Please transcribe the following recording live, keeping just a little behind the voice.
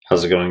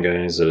How's it going,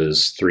 guys? It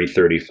is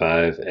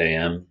 3:35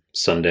 a.m.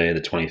 Sunday,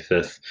 the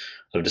 25th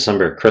of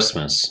December,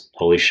 Christmas.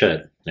 Holy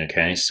shit.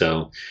 Okay,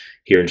 so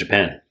here in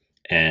Japan,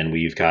 and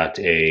we've got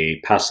a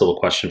pass level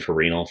question for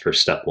renal for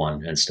step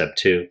one and step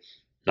two.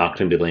 Not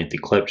going to be a lengthy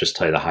clip, just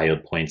tell you the high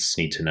yield points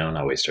need to know,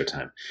 not waste our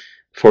time.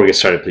 Before we get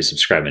started, please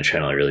subscribe to my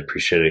channel. I really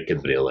appreciate it. Give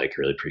the video a like. I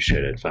really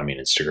appreciate it. Find me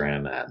on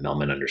Instagram at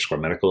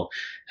melman_medical,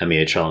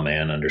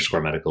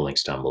 MEHLMAN_medical.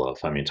 Links down below.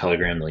 Find me on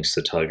Telegram. Links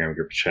to the Telegram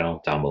group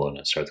channel down below. And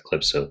I'll start the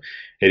clip. So,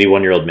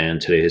 81-year-old man,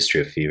 today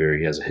history of fever.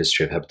 He has a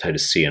history of hepatitis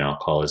C and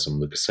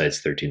alcoholism.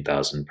 Leukocytes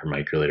 13,000 per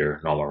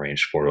microliter. Normal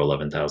range 4 to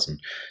 11,000.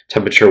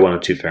 Temperature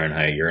 102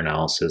 Fahrenheit.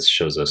 Urinalysis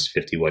shows us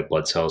 50 white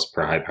blood cells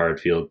per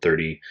high-powered field,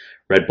 30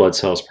 red blood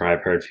cells per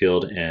high-powered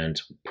field,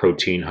 and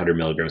protein 100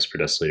 milligrams per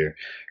deciliter.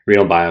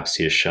 Renal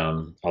biopsy is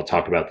shown. I'll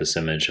talk about this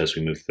image as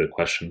we move through the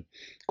question.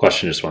 The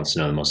question just wants to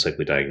know the most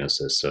likely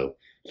diagnosis, so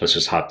let's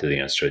just hop through the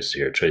answer choices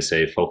here. Choice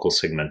A, focal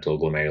segmental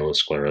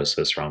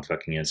glomerulosclerosis, wrong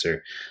fucking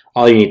answer.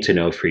 All you need to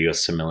know for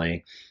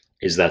USMLE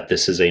is that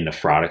this is a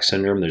nephrotic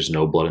syndrome. There's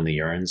no blood in the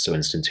urine, so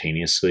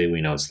instantaneously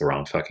we know it's the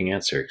wrong fucking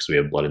answer because we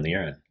have blood in the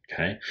urine,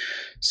 okay?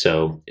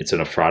 So it's a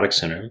nephrotic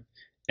syndrome,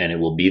 and it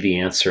will be the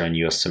answer on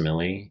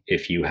USMLE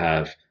if you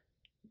have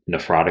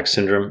nephrotic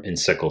syndrome and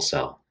sickle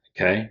cell.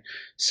 Okay,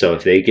 so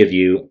if they give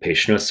you a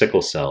patient with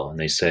sickle cell and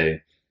they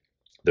say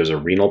there's a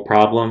renal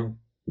problem,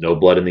 no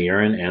blood in the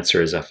urine,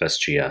 answer is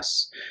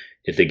FSGS.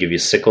 If they give you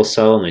sickle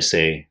cell and they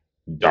say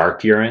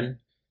dark urine,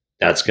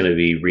 that's going to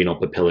be renal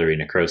papillary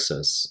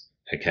necrosis.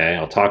 Okay,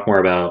 I'll talk more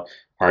about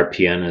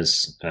RPN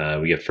as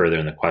we get further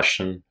in the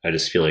question. I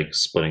just feel like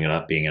splitting it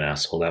up, being an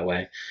asshole that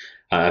way.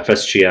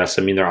 FSGS,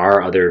 I mean, there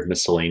are other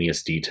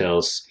miscellaneous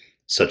details,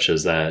 such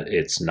as that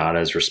it's not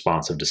as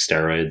responsive to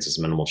steroids as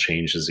minimal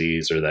change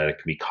disease, or that it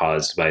can be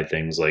caused by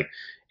things like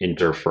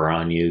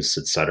interferon use,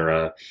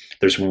 etc.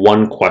 There's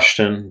one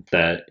question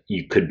that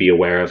you could be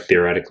aware of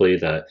theoretically,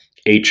 that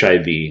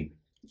HIV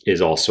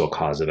is also a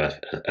cause of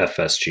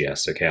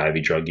FSGS, okay?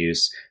 IV drug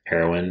use,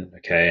 heroin,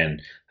 okay,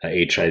 and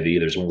HIV.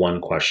 There's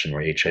one question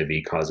where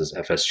HIV causes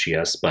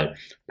FSGS, but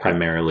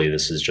primarily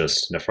this is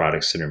just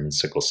nephrotic syndrome and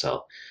sickle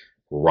cell.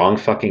 Wrong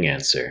fucking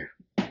answer.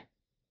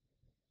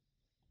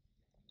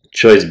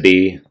 Choice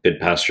B,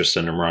 Goodpasture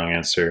syndrome, wrong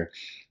answer.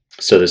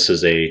 So this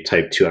is a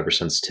type 2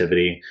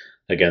 hypersensitivity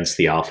against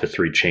the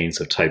alpha-3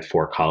 chains of type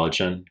 4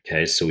 collagen.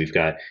 Okay, so we've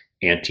got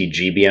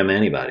anti-GBM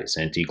antibodies,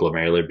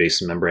 anti-glomerular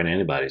basement membrane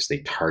antibodies. They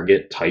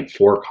target type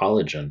 4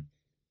 collagen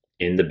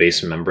in the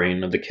basement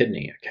membrane of the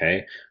kidney,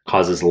 okay?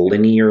 Causes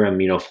linear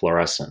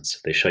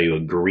immunofluorescence. They show you a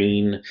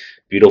green,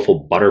 beautiful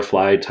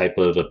butterfly type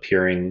of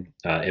appearing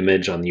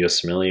image on the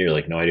USMLE. You're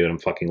like, no idea what I'm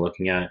fucking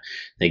looking at.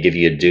 They give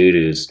you a dude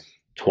who's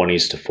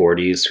 20s to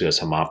 40s who has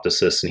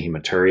hemoptysis and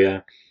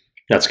hematuria.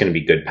 That's going to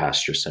be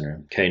Goodpasture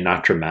syndrome. Okay,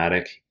 not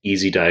dramatic,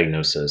 easy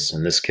diagnosis.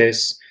 In this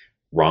case,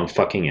 wrong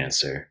fucking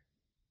answer.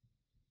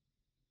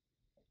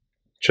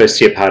 Choice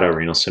C,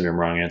 hepatorenal syndrome,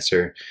 wrong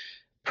answer.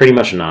 Pretty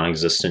much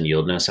non-existent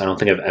yieldness. I don't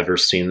think I've ever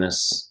seen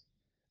this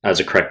as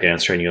a correct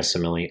answer in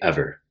USMLE,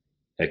 ever.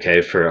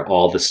 Okay, for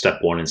all the step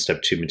 1 and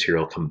step 2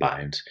 material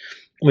combined.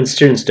 When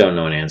students don't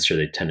know an answer,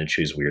 they tend to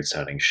choose weird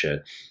sounding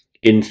shit.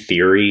 In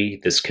theory,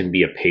 this can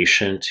be a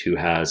patient who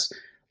has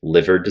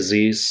liver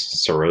disease,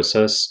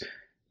 cirrhosis,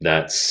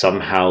 that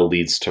somehow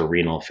leads to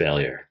renal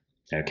failure.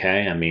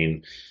 Okay, I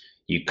mean,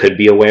 you could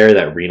be aware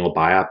that renal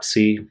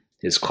biopsy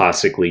is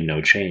classically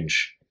no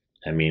change.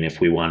 I mean, if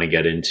we want to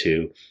get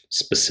into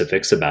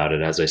specifics about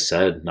it, as I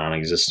said,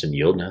 non-existent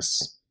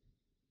yieldness.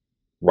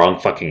 Wrong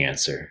fucking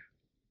answer.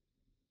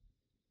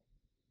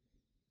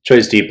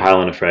 Choice D,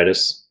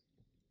 pyelonephritis.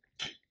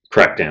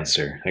 Correct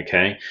answer,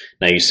 okay?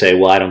 Now you say,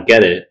 well, I don't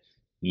get it.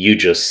 You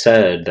just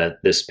said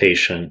that this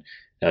patient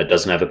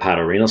doesn't have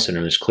hepatorenal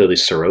syndrome. There's clearly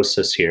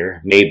cirrhosis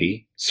here,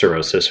 maybe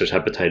cirrhosis. There's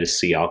hepatitis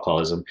C,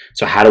 alcoholism.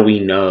 So how do we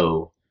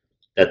know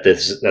that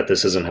this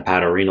isn't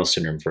hepatorenal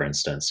syndrome, for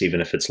instance,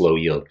 even if it's low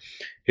yield?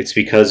 It's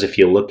because if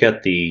you look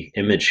at the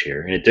image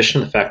here, in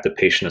addition to the fact the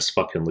patient has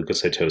fucking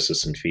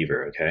leukocytosis and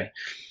fever, okay?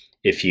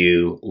 If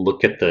you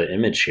look at the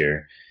image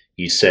here,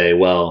 you say,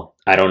 well,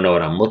 I don't know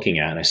what I'm looking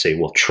at. And I say,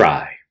 well,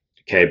 try.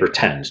 Okay,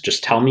 pretend.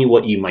 Just tell me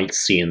what you might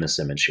see in this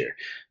image here.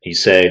 You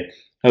say,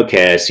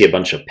 okay, I see a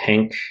bunch of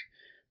pink,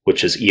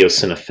 which is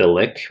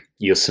eosinophilic.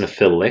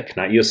 Eosinophilic,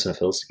 not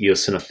eosinophils.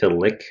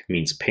 Eosinophilic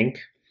means pink.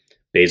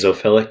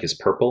 Basophilic is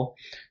purple.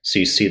 So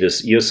you see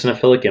this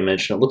eosinophilic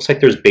image, and it looks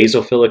like there's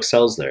basophilic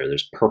cells there.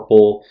 There's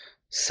purple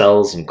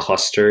cells and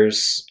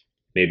clusters,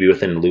 maybe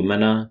within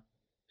lumina.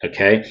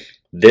 Okay,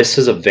 this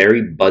is a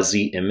very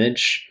buzzy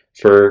image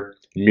for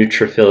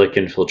neutrophilic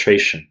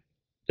infiltration.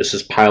 This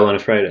is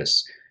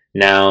pyelonephritis.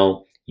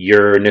 Now,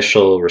 your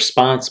initial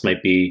response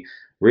might be,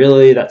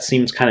 really, that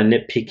seems kind of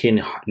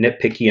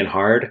nitpicky and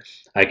hard.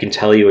 I can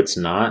tell you it's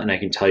not, and I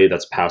can tell you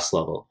that's pass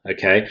level,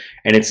 okay?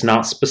 And it's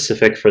not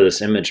specific for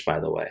this image, by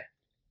the way.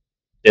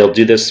 They'll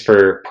do this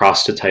for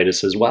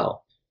prostatitis as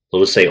well.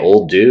 They'll just say,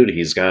 old dude,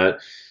 he's got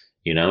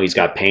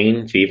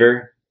pain,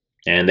 fever,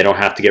 and they don't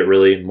have to get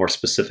really more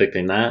specific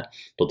than that.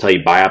 They'll tell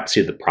you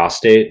biopsy of the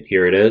prostate,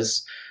 here it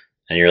is.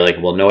 And you're like,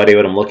 well, no idea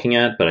what I'm looking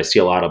at, but I see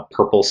a lot of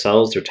purple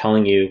cells. They're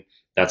telling you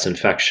that's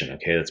infection,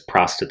 okay? That's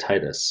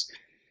prostatitis.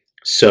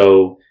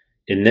 So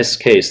in this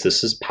case,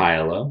 this is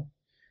pyelo.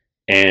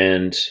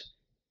 And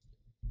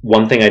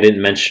one thing I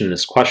didn't mention in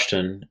this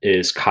question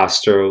is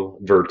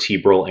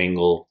costovertebral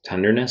angle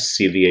tenderness,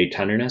 CVA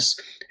tenderness.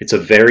 It's a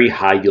very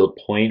high yield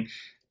point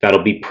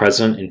that'll be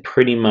present in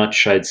pretty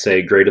much, I'd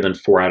say, greater than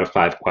 4 out of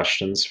 5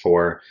 questions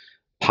for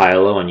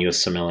pyelo on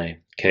USMLE.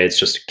 Okay, it's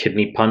just a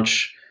kidney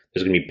punch.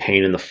 There's going to be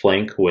pain in the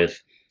flank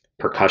with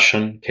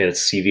percussion. Okay,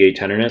 that's CVA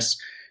tenderness.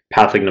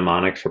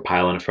 Pathognomonic for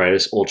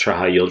pyelonephritis, ultra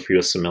high yield for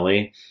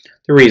USMLE.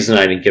 The reason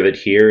I didn't give it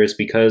here is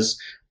because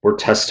we're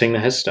testing the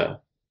histo.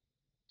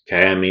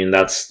 Okay, I mean,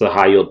 that's the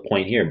high yield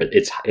point here, but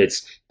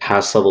it's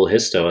pass level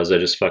histo, as I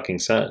just fucking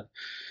said.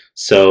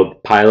 So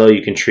pyelo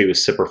you can treat with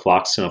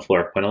ciprofloxacin and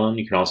fluoroquinolone.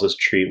 You can also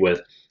treat with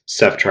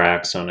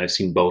ceftriaxone. I've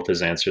seen both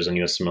as answers on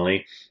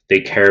USMLE.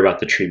 They care about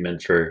the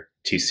treatment for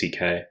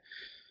TCK.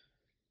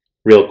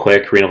 Real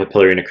quick, renal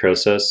papillary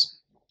necrosis.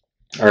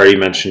 I already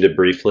mentioned it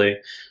briefly.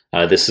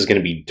 This is going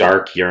to be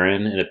dark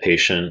urine in a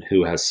patient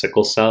who has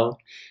sickle cell.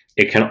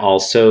 It can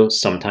also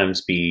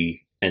sometimes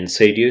be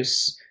NSAID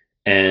use,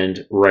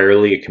 and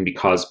rarely it can be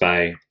caused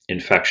by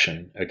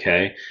infection,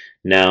 okay?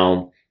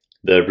 Now,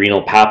 the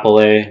renal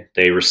papillae,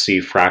 they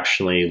receive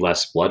fractionally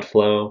less blood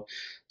flow,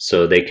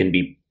 so they can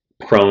be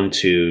prone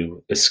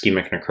to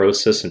ischemic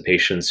necrosis in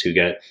patients who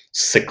get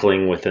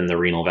sickling within the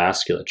renal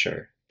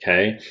vasculature,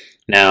 okay?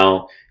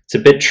 Now, it's a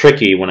bit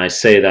tricky when I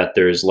say that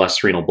there's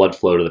less renal blood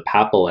flow to the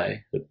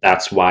papillae.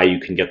 That's why you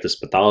can get this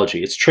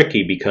pathology. It's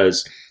tricky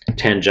because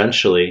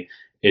tangentially,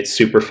 it's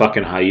super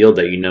fucking high yield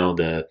that you know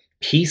the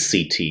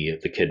PCT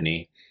of the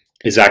kidney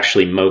is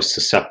actually most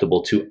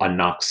susceptible to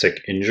anoxic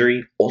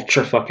injury,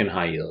 ultra fucking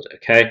high yield,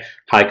 okay?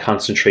 High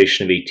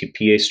concentration of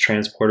ATPase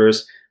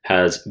transporters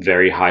has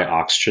very high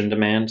oxygen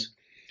demand.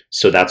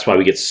 So that's why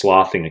we get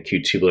sloughing,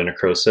 acute tubular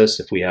necrosis,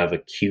 if we have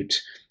acute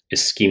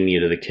ischemia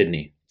to the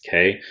kidney,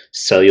 okay?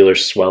 Cellular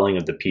swelling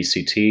of the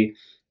PCT,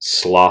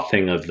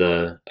 sloughing of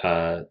the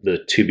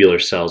tubular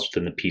cells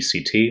within the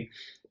PCT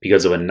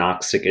because of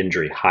anoxic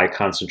injury, high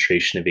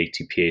concentration of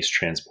ATPase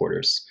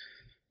transporters.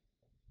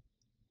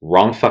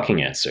 Wrong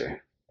fucking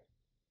answer.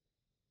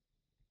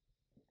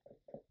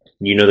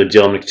 You know the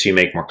deal. I'm going to continue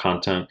to make more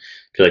content.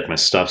 If you like my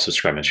stuff,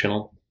 subscribe to my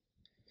channel.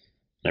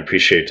 I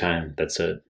appreciate your time. That's it.